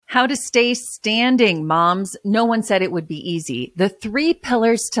How to stay standing, moms. No one said it would be easy. The 3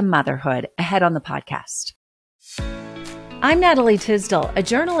 pillars to motherhood ahead on the podcast. I'm Natalie Tisdall, a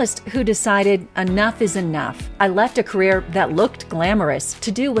journalist who decided enough is enough. I left a career that looked glamorous to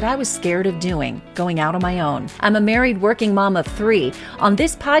do what I was scared of doing, going out on my own. I'm a married working mom of 3. On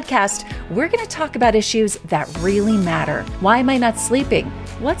this podcast, we're going to talk about issues that really matter. Why am I not sleeping?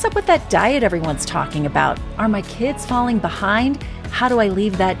 What's up with that diet everyone's talking about? Are my kids falling behind? How do I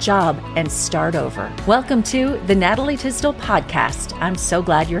leave that job and start over? Welcome to the Natalie Tisdall Podcast. I'm so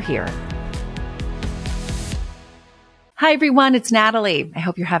glad you're here. Hi, everyone. It's Natalie. I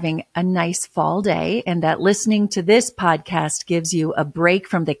hope you're having a nice fall day and that listening to this podcast gives you a break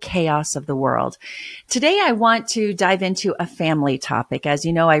from the chaos of the world. Today, I want to dive into a family topic. As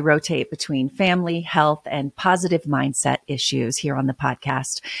you know, I rotate between family, health, and positive mindset issues here on the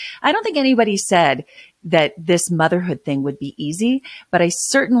podcast. I don't think anybody said that this motherhood thing would be easy, but I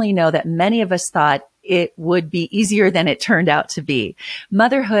certainly know that many of us thought it would be easier than it turned out to be.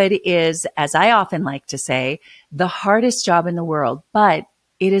 Motherhood is, as I often like to say, the hardest job in the world, but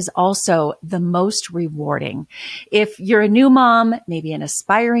it is also the most rewarding. If you're a new mom, maybe an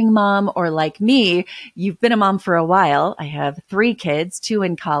aspiring mom, or like me, you've been a mom for a while. I have 3 kids, 2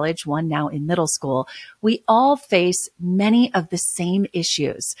 in college, 1 now in middle school. We all face many of the same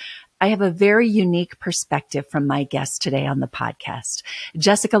issues. I have a very unique perspective from my guest today on the podcast.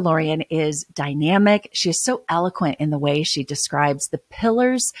 Jessica Lorion is dynamic. She is so eloquent in the way she describes the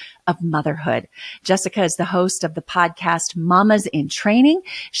pillars of motherhood. Jessica is the host of the podcast Mamas in Training.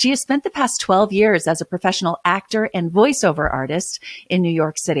 She has spent the past 12 years as a professional actor and voiceover artist in New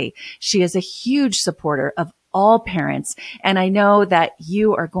York City. She is a huge supporter of all parents. And I know that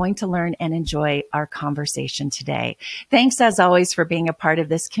you are going to learn and enjoy our conversation today. Thanks as always for being a part of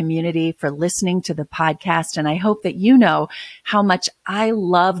this community, for listening to the podcast. And I hope that you know how much I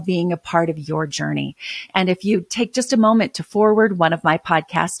love being a part of your journey. And if you take just a moment to forward one of my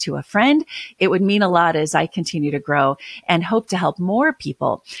podcasts to a friend, it would mean a lot as I continue to grow and hope to help more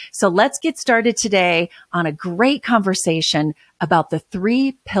people. So let's get started today on a great conversation about the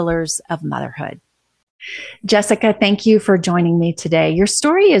 3 pillars of motherhood. Jessica, thank you for joining me today. Your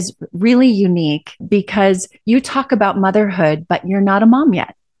story is really unique because you talk about motherhood, but you're not a mom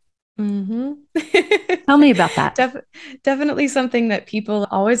yet. Mm-hmm. Tell me about that. Definitely something that people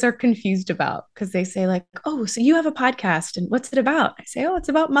always are confused about because they say like, oh, so you have a podcast and what's it about? I say, oh, it's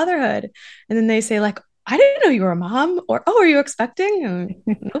about motherhood. And then they say like, I didn't know you were a mom, or, oh, are you expecting?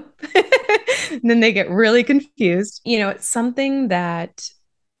 Nope. And then they get really confused. You know, it's something that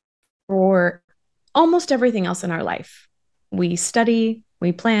for almost everything else in our life, we study,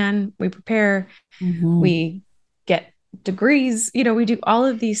 we plan, we prepare, we get degrees, we do all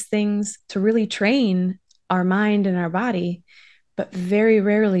of these things to really train our mind and our body, but very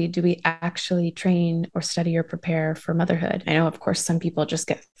rarely do we actually train or study or prepare for motherhood. I know, of course, some people just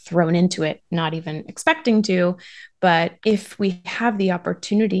get thrown into it, not even expecting to, but if we have the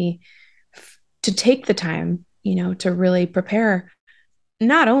opportunity to take the time, to really prepare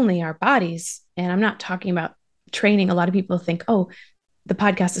not only our bodies, and I'm not talking about training. A lot of people think, oh, the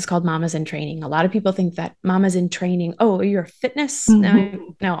podcast is called Mamas in Training. A lot of people think that Mamas in Training, oh, you're fitness?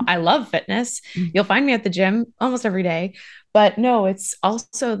 No, I love fitness. You'll find me at the gym almost every day. But no, it's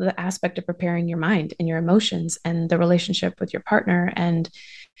also the aspect of preparing your mind and your emotions and the relationship with your partner and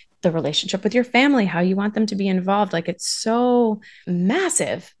the relationship with your family, how you want them to be involved. Like, it's so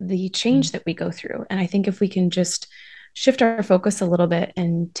massive, the change that we go through. And I think if we can just shift our focus a little bit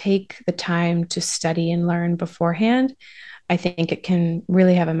and take the time to study and learn beforehand, I think it can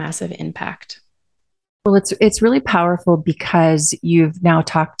really have a massive impact. Well, it's really powerful because you've now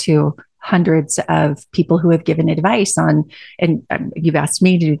talked to hundreds of people who have given advice on, and you've asked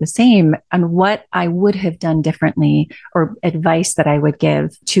me to do the same, on what I would have done differently or advice that I would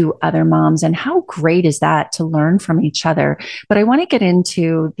give to other moms. And how great is that to learn from each other? But I want to get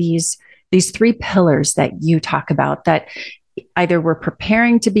into these 3 pillars that you talk about, that either we're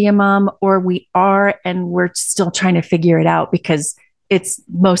preparing to be a mom or we are, and we're still trying to figure it out because it's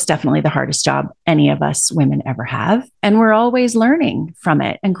most definitely the hardest job any of us women ever have. And we're always learning from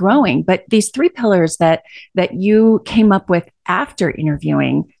it and growing. But these 3 pillars that you came up with after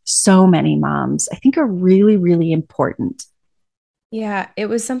interviewing so many moms, I think are really, really important. Yeah, it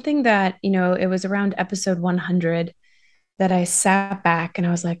was something that, it was around episode 100 that I sat back and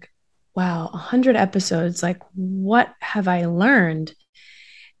I was like, wow, 100 episodes, like what have I learned?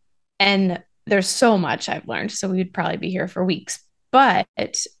 And there's so much I've learned, so we'd probably be here for weeks. But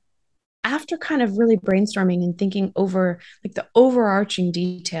after kind of really brainstorming and thinking over like the overarching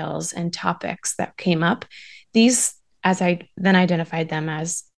details and topics that came up, these, as I then identified them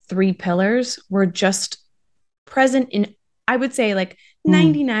as three pillars were just present in, I would say, like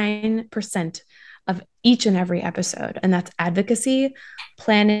 99% of each and every episode. And that's advocacy,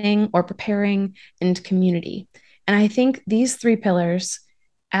 planning or preparing, and community. And I think these three pillars,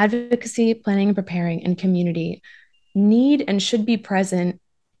 advocacy, planning and preparing, and community, need and should be present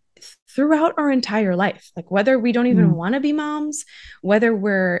throughout our entire life. Like whether we don't even want to be moms, whether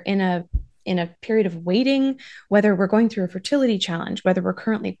we're in a period of waiting, whether we're going through a fertility challenge, whether we're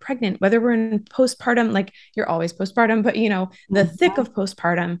currently pregnant, whether we're in postpartum, like you're always postpartum, but the thick of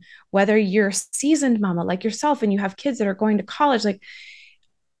postpartum, whether you're a seasoned mama like yourself and you have kids that are going to college, like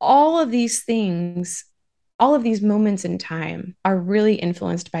all of these things, all of these moments in time are really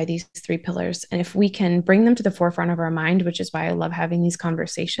influenced by these three pillars. And if we can bring them to the forefront of our mind, which is why I love having these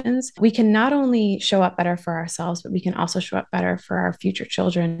conversations, we can not only show up better for ourselves, but we can also show up better for our future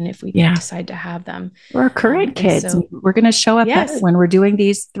children if we decide to have them. Or our current kids. So, we're going to show up better when we're doing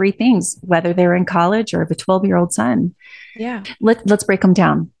these three things, whether they're in college or have a 12-year-old son. Yeah. Let's break them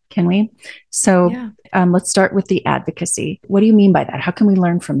down. Can we? So let's start with the advocacy. What do you mean by that? How can we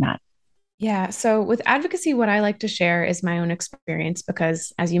learn from that? Yeah. So with advocacy, what I like to share is my own experience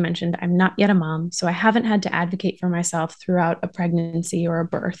because, as you mentioned, I'm not yet a mom. So I haven't had to advocate for myself throughout a pregnancy or a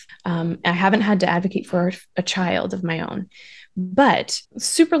birth. I haven't had to advocate for a child of my own. But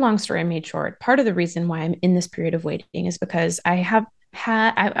super long story made short, part of the reason why I'm in this period of waiting is because I have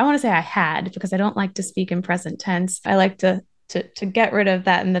had, I want to say I had, because I don't like to speak in present tense. I like to get rid of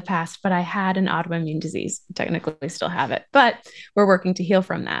that in the past, but I had an autoimmune disease. Technically still have it, but we're working to heal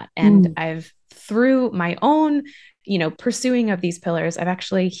from that. And I've, through my own, pursuing of these pillars, I've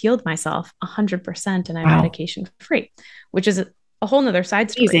actually healed myself 100% and I'm medication free, which is a whole nother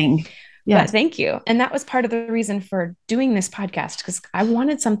side story. Amazing. Yes. But thank you. And that was part of the reason for doing this podcast, because I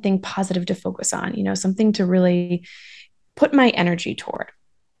wanted something positive to focus on, something to really put my energy toward.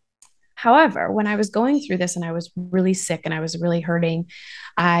 However, when I was going through this and I was really sick and I was really hurting,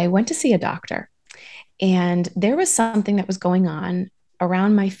 I went to see a doctor and there was something that was going on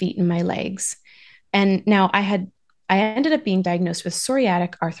around my feet and my legs. And now I ended up being diagnosed with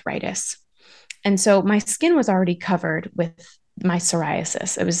psoriatic arthritis. And so my skin was already covered with my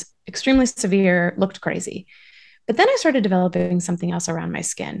psoriasis. It was extremely severe, looked crazy. But then I started developing something else around my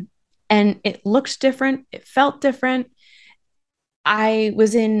skin and it looked different. It felt different. I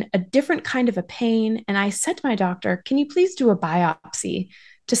was in a different kind of a pain. And I said to my doctor, can you please do a biopsy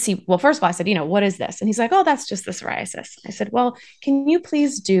to see? Well, first of all, I said, what is this? And he's like, oh, that's just the psoriasis. I said, well, can you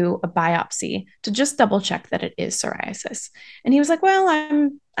please do a biopsy to just double check that it is psoriasis? And he was like, well,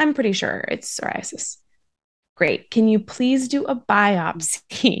 I'm pretty sure it's psoriasis. Great. Can you please do a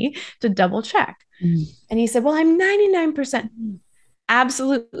biopsy to double check? And he said, well, I'm 99%.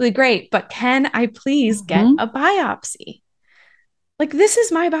 Absolutely great. But can I please get a biopsy? Like, this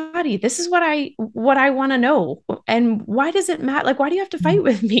is my body. This is what I want to know. And why does it matter? Like, why do you have to fight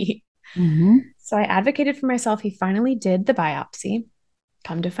with me? So I advocated for myself. He finally did the biopsy.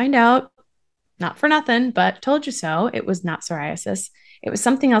 Come to find out, not for nothing, but told you so. It was not psoriasis. It was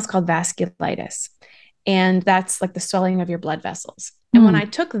something else called vasculitis. And that's like the swelling of your blood vessels. And when I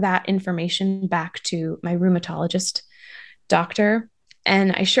took that information back to my rheumatologist doctor,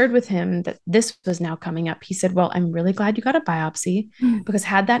 and I shared with him that this was now coming up, he said, well, I'm really glad you got a biopsy because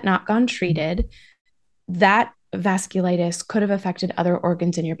had that not gone treated, that vasculitis could have affected other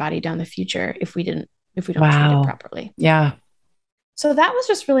organs in your body down the future if we don't treat it properly. Yeah. So that was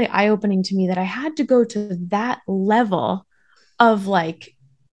just really eye-opening to me that I had to go to that level of like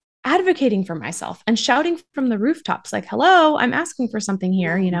advocating for myself and shouting from the rooftops, like, hello, I'm asking for something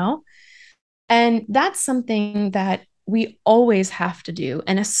here, And that's something that we always have to do.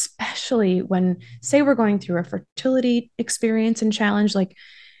 And especially when, say, we're going through a fertility experience and challenge, like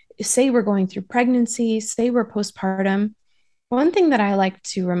say we're going through pregnancy, say we're postpartum. One thing that I like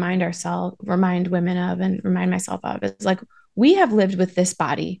to remind women of and remind myself of is like, we have lived with this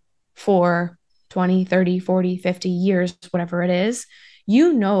body for 20, 30, 40, 50 years, whatever it is.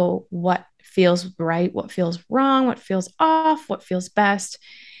 What feels right, what feels wrong, what feels off, what feels best.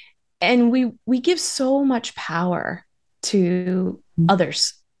 And we give so much power to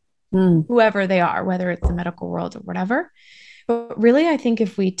others, whoever they are, whether it's the medical world or whatever. But really, I think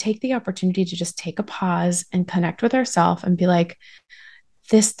if we take the opportunity to just take a pause and connect with ourselves and be like,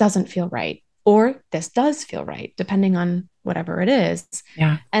 this doesn't feel right, or this does feel right, depending on whatever it is.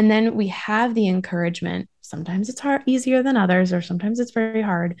 Yeah. And then we have the encouragement. Sometimes it's easier than others, or sometimes it's very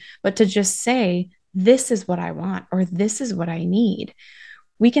hard, but to just say, this is what I want, or this is what I need.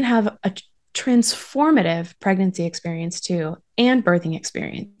 We can have a transformative pregnancy experience too, and birthing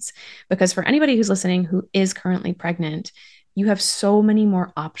experience. Because for anybody who's listening who is currently pregnant, you have so many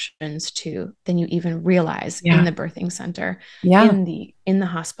more options too than you even realize in Yeah. the birthing center, Yeah. in the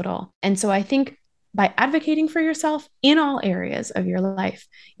hospital. And so I think by advocating for yourself in all areas of your life,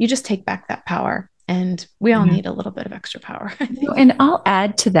 you just take back that power. And we all Yeah. need a little bit of extra power, I think. And I'll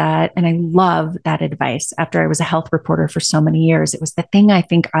add to that, and I love that advice. After I was a health reporter for so many years, it was the thing I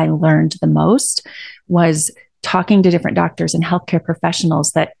think I learned the most was talking to different doctors and healthcare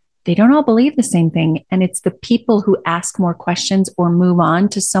professionals that they don't all believe the same thing. And it's the people who ask more questions or move on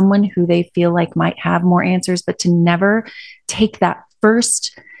to someone who they feel like might have more answers, but to never take that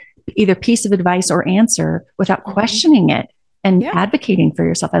first either piece of advice or answer without questioning it and advocating for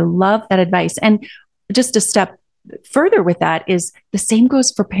yourself. I love that advice. And just a step further with that is the same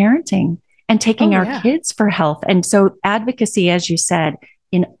goes for parenting and taking our kids for health. And so advocacy, as you said,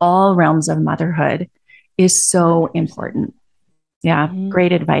 in all realms of motherhood is so 100%. Important. Yeah.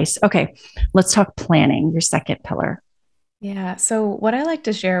 Great advice. Okay. Let's talk planning, your second pillar. Yeah. So, what I like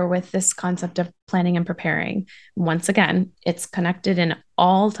to share with this concept of planning and preparing, once again, it's connected in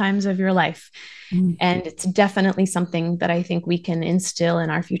all times of your life. And it's definitely something that I think we can instill in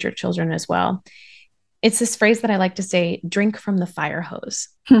our future children as well. It's this phrase that I like to say, drink from the fire hose.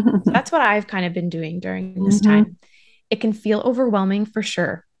 So that's what I've kind of been doing during this time. It can feel overwhelming for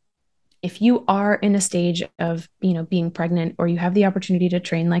sure. If you are in a stage of, being pregnant, or you have the opportunity to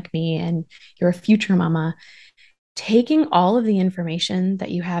train like me and you're a future mama, taking all of the information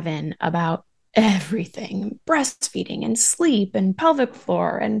that you have in about everything, breastfeeding and sleep and pelvic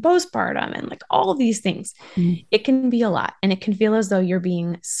floor and postpartum and like all of these things, it can be a lot. And it can feel as though you're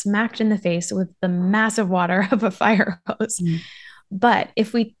being smacked in the face with the massive water of a fire hose. But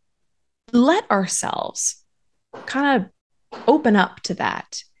if we let ourselves kind of open up to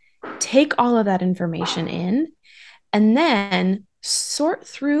that, take all of that information in, and then sort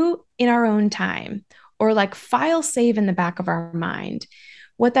through in our own time, or like file save in the back of our mind,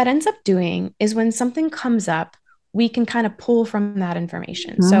 what that ends up doing is when something comes up, we can kind of pull from that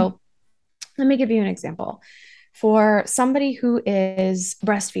information. So let me give you an example. For somebody who is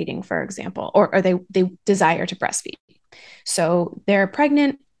breastfeeding, for example, or they desire to breastfeed. So they're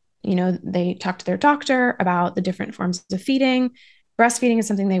pregnant, they talk to their doctor about the different forms of feeding. Breastfeeding is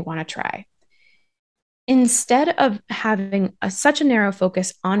something they want to try. Instead of having such a narrow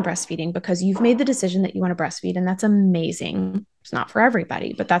focus on breastfeeding, because you've made the decision that you want to breastfeed, and that's amazing. It's not for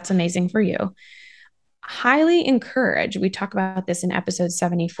everybody, but that's amazing for you. Highly encourage, we talk about this in episode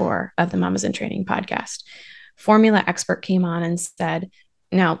 74 of the Mamas in Training podcast. Formula expert came on and said,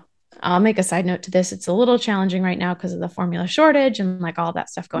 now I'll make a side note to this. It's a little challenging right now because of the formula shortage and like all that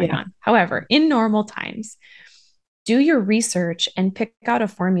stuff going on. However, in normal times, do your research and pick out a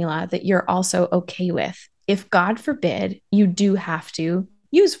formula that you're also okay with. If God forbid you do have to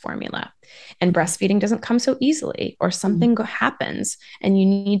use formula and breastfeeding doesn't come so easily, or something happens and you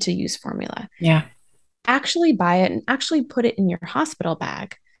need to use formula. Actually buy it and actually put it in your hospital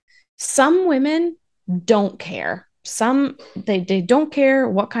bag. Some women don't care. Some, they don't care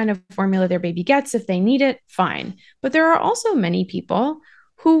what kind of formula their baby gets. If they need it, fine. But there are also many people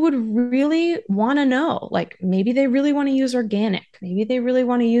who would really want to know, like maybe they really want to use organic, maybe they really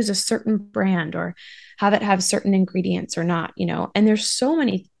want to use a certain brand or have it have certain ingredients or not, and there's so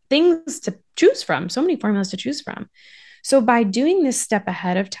many things to choose from, so many formulas to choose from. So by doing this step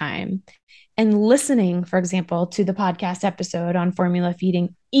ahead of time and listening, for example, to the podcast episode on formula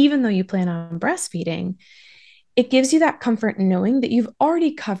feeding, even though you plan on breastfeeding, it gives you that comfort knowing that you've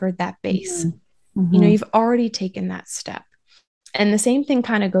already covered that base. You've already taken that step. And the same thing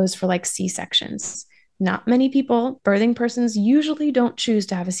kind of goes for like C-sections. Not many people, birthing persons, usually don't choose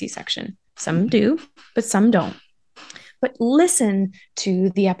to have a C-section. Some do, but some don't. But listen to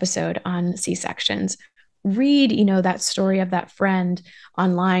the episode on C-sections. Read, that story of that friend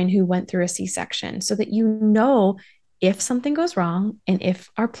online who went through a C-section, so that if something goes wrong and if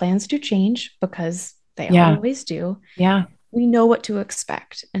our plans do change, because they always do. We know what to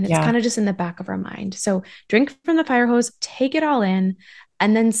expect. And it's kind of just in the back of our mind. So drink from the fire hose, take it all in,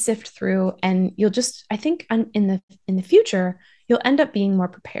 and then sift through. And you'll just, I think in the future, you'll end up being more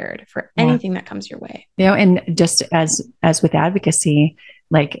prepared for anything that comes your way. And just as with advocacy,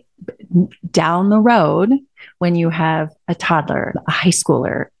 like down the road, when you have a toddler, a high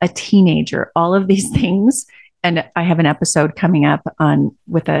schooler, a teenager, all of these things. And I have an episode coming up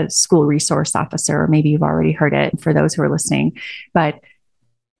with a school resource officer, or maybe you've already heard it for those who are listening, but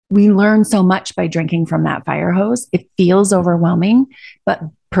we learn so much by drinking from that fire hose. It feels overwhelming, but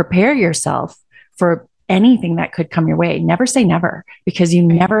prepare yourself for anything that could come your way. Never say never, because you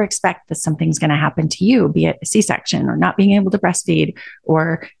Right. never expect that something's going to happen to you, be it a C-section or not being able to breastfeed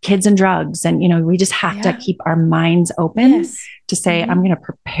or kids and drugs. And, we just have to keep our minds open to say, I'm going to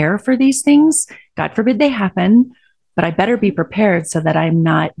prepare for these things. God forbid they happen, but I better be prepared so that I'm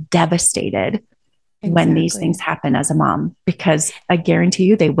not devastated when these things happen as a mom, because I guarantee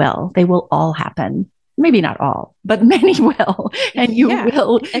you they will all happen. Maybe not all, but many will. And you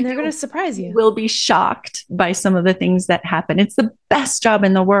will. And they're going to surprise you. Will be shocked by some of the things that happen. It's the best job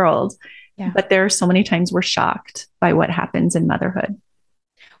in the world. Yeah. But there are so many times we're shocked by what happens in motherhood.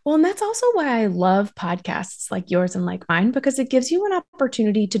 Well, and that's also why I love podcasts like yours and like mine, because it gives you an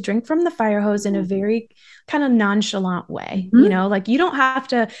opportunity to drink from the fire hose in a very kind of nonchalant way. Like you don't have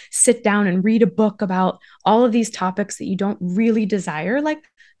to sit down and read a book about all of these topics that you don't really desire. Like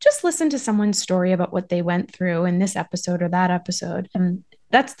just listen to someone's story about what they went through in this episode or that episode. And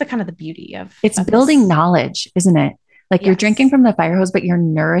that's the kind of the beauty of it's building knowledge, isn't it? Like you're drinking from the fire hose, but you're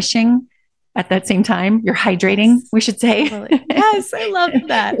nourishing at that same time. You're hydrating, we should say. Yes, I love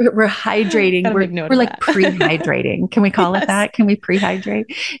that. We're hydrating. We're like pre-hydrating. Can we call it that? Can we pre-hydrate?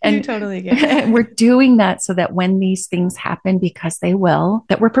 And you totally get we're doing that so that when these things happen, because they will,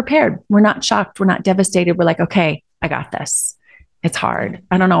 that we're prepared. We're not shocked. We're not devastated. We're like, okay, I got this. It's hard.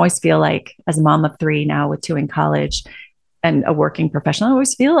 I don't always feel like, as a mom of 3 now with 2 in college and a working professional, I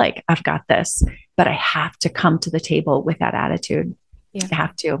always feel like I've got this, but I have to come to the table with that attitude. Yeah. I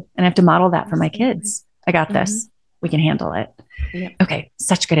have to. And I have to model that for my kids. I got this. We can handle it. Yep. Okay.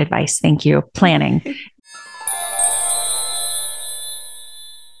 Such good advice. Thank you. Planning.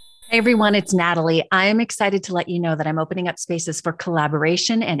 Hey everyone, it's Natalie. I'm excited to let you know that I'm opening up spaces for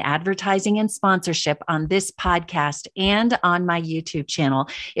collaboration and advertising and sponsorship on this podcast and on my YouTube channel.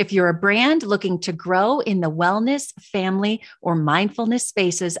 If you're a brand looking to grow in the wellness, family, or mindfulness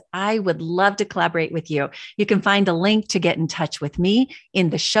spaces, I would love to collaborate with you. You can find a link to get in touch with me in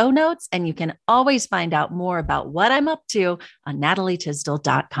the show notes, and you can always find out more about what I'm up to on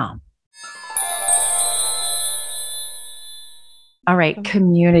natalietisdale.com. All right,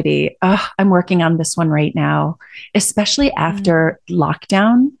 community. I'm working on this one right now, especially after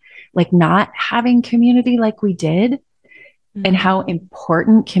lockdown, like not having community like we did, and how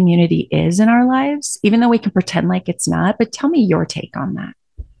important community is in our lives, even though we can pretend like it's not. But tell me your take on that.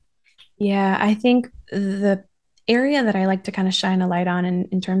 Yeah, I think the area that I like to kind of shine a light on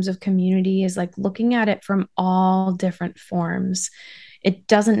in terms of community is like looking at it from all different forms. It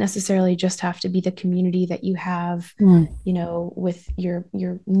doesn't necessarily just have to be the community that you have, with your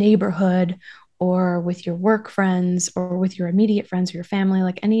neighborhood or with your work friends or with your immediate friends or your family,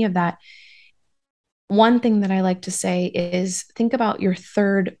 like any of that. One thing that I like to say is think about your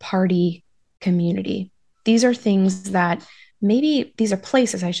third party community. These are things that these are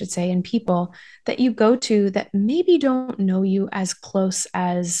places, I should say, and people that you go to that maybe don't know you as close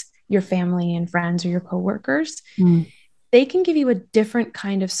as your family and friends or your coworkers. They can give you a different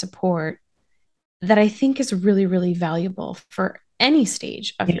kind of support that I think is really, really valuable for any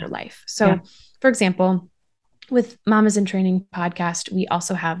stage of your life. So, for example, with Mamas in Training podcast, we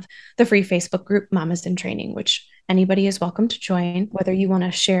also have the free Facebook group, Mamas in Training, which anybody is welcome to join, whether you want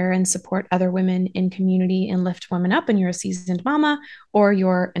to share and support other women in community and lift women up and you're a seasoned mama, or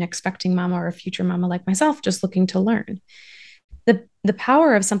you're an expecting mama or a future mama like myself, just looking to learn. The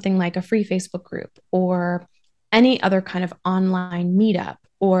power of something like a free Facebook group or any other kind of online meetup,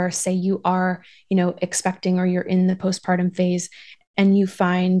 or say you are, expecting or you're in the postpartum phase and you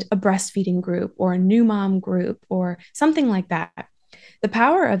find a breastfeeding group or a new mom group or something like that. The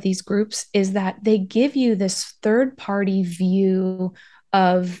power of these groups is that they give you this third party view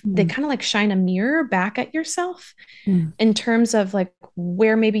of, they kind of like shine a mirror back at yourself in terms of like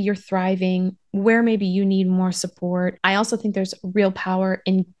where maybe you're thriving, where maybe you need more support. I also think there's real power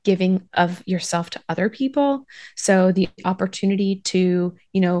in giving of yourself to other people. So the opportunity to,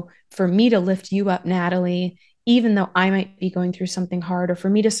 for me to lift you up, Natalie, even though I might be going through something hard, or for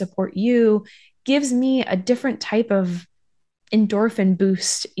me to support you, gives me a different type of endorphin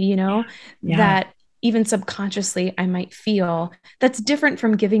boost, that even subconsciously I might feel, that's different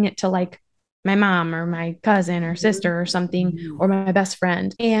from giving it to like my mom or my cousin or sister or something, or my best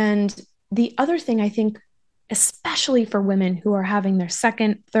friend. And the other thing I think, especially for women who are having their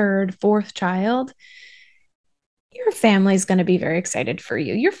second, third, fourth child, your family is going to be very excited for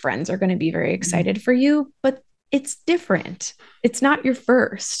you. Your friends are going to be very excited for you, but it's different. It's not your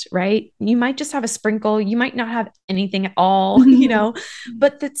first, right? You might just have a sprinkle. You might not have anything at all,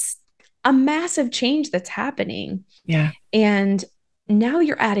 but that's a massive change that's happening. Yeah. And now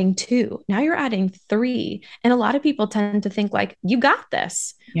you're adding 2, now you're adding 3. And a lot of people tend to think like, you got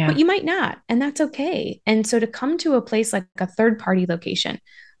this, but you might not. And that's okay. And so to come to a place like a third party location,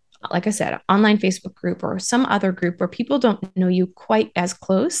 like I said, online Facebook group or some other group where people don't know you quite as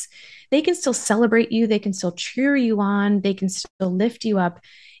close, they can still celebrate you. They can still cheer you on. They can still lift you up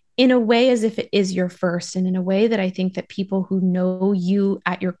in a way as if it is your first, and in a way that I think that people who know you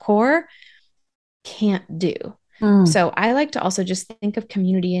at your core can't do. So I like to also just think of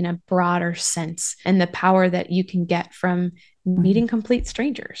community in a broader sense and the power that you can get from meeting complete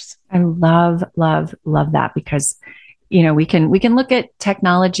strangers. I love, love, love that, because we can look at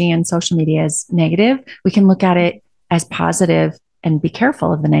technology and social media as negative. We can look at it as positive and be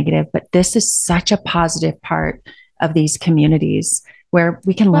careful of the negative. But this is such a positive part of these communities where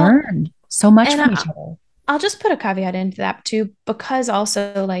we can learn so much from each other. I'll just put a caveat into that too, because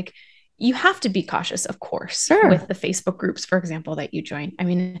also like you have to be cautious, of course, with the Facebook groups, for example, that you join. I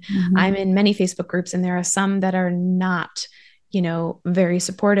mean, I'm in many Facebook groups, and there are some that are not, very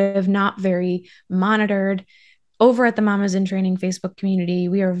supportive, not very monitored. Over at the Mamas in Training Facebook community,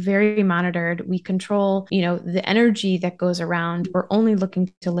 we are very monitored. We control, the energy that goes around. We're only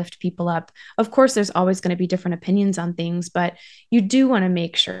looking to lift people up. Of course, there's always going to be different opinions on things, but you do want to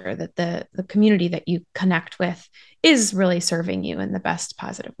make sure that the community that you connect with is really serving you in the best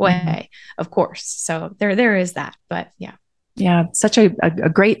positive way, of course. So there is that, but yeah. Yeah, such a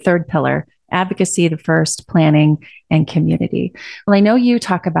great third pillar. Advocacy, the first, planning, and community. Well, I know you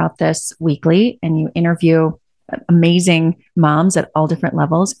talk about this weekly and you interview amazing moms at all different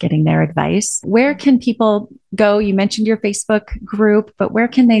levels, getting their advice. Where can people go? You mentioned your Facebook group, but where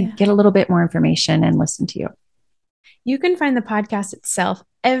can they get a little bit more information and listen to you? You can find the podcast itself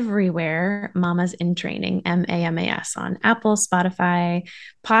everywhere. Mamas in Training, MAMAS, on Apple, Spotify.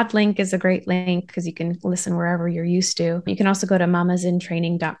 Podlink is a great link because you can listen wherever you're used to. You can also go to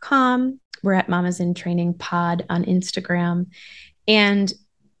mamasintraining.com. We're at Mamas in Training Pod on Instagram. And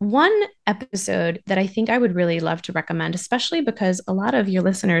one episode that I think I would really love to recommend, especially because a lot of your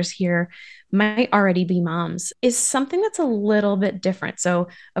listeners here might already be moms, is something that's a little bit different. So,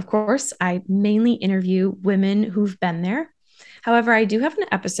 of course, I mainly interview women who've been there. However, I do have an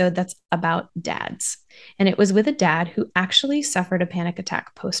episode that's about dads, and it was with a dad who actually suffered a panic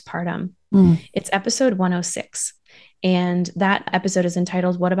attack postpartum. It's episode 106. And that episode is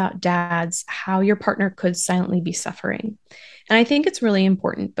entitled, What About Dads? How Your Partner Could Silently Be Suffering. And I think it's really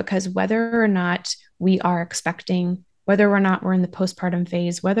important because whether or not we are expecting, whether or not we're in the postpartum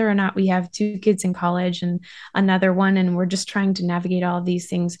phase, whether or not we have 2 kids in college and another one, and we're just trying to navigate all of these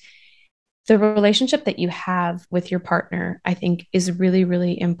things, the relationship that you have with your partner, I think, is really,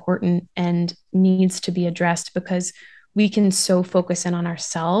 really important and needs to be addressed, because we can so focus in on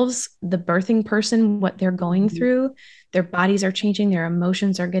ourselves, the birthing person, what they're going through. Their bodies are changing, their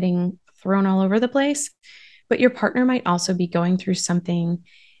emotions are getting thrown all over the place. But your partner might also be going through something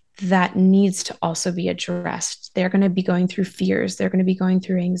that needs to also be addressed. They're going to be going through fears. They're going to be going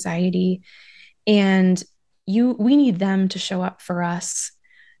through anxiety. And we need them to show up for us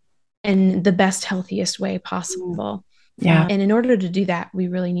in the best, healthiest way possible. Yeah. And in order to do that, we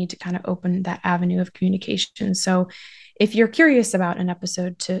really need to kind of open that avenue of communication. So if you're curious about an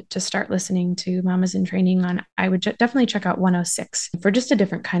episode to start listening to Mamas in Training on, I would definitely check out 106 for just a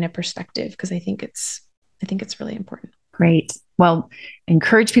different kind of perspective, because I think it's really important. Great. Well,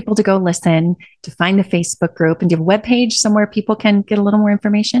 encourage people to go listen, to find the Facebook group. And do you have a webpage somewhere people can get a little more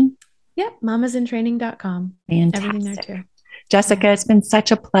information? Yep. mamasintraining.com. Fantastic. Everything there too. Jessica, it's been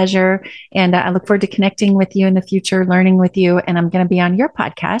such a pleasure. And I look forward to connecting with you in the future, learning with you. And I'm going to be on your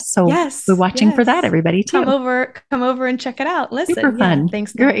podcast. So we're watching for that, everybody, too. Come over and check it out. Listen. Super fun.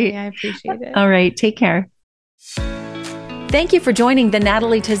 Thanks. Great. I appreciate it. All right. Take care. Thank you for joining the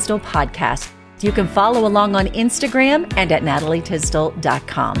Natalie Tisdall podcast. You can follow along on Instagram and at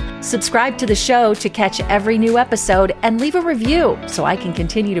natalietisdall.com. Subscribe to the show to catch every new episode and leave a review so I can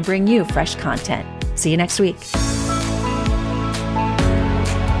continue to bring you fresh content. See you next week.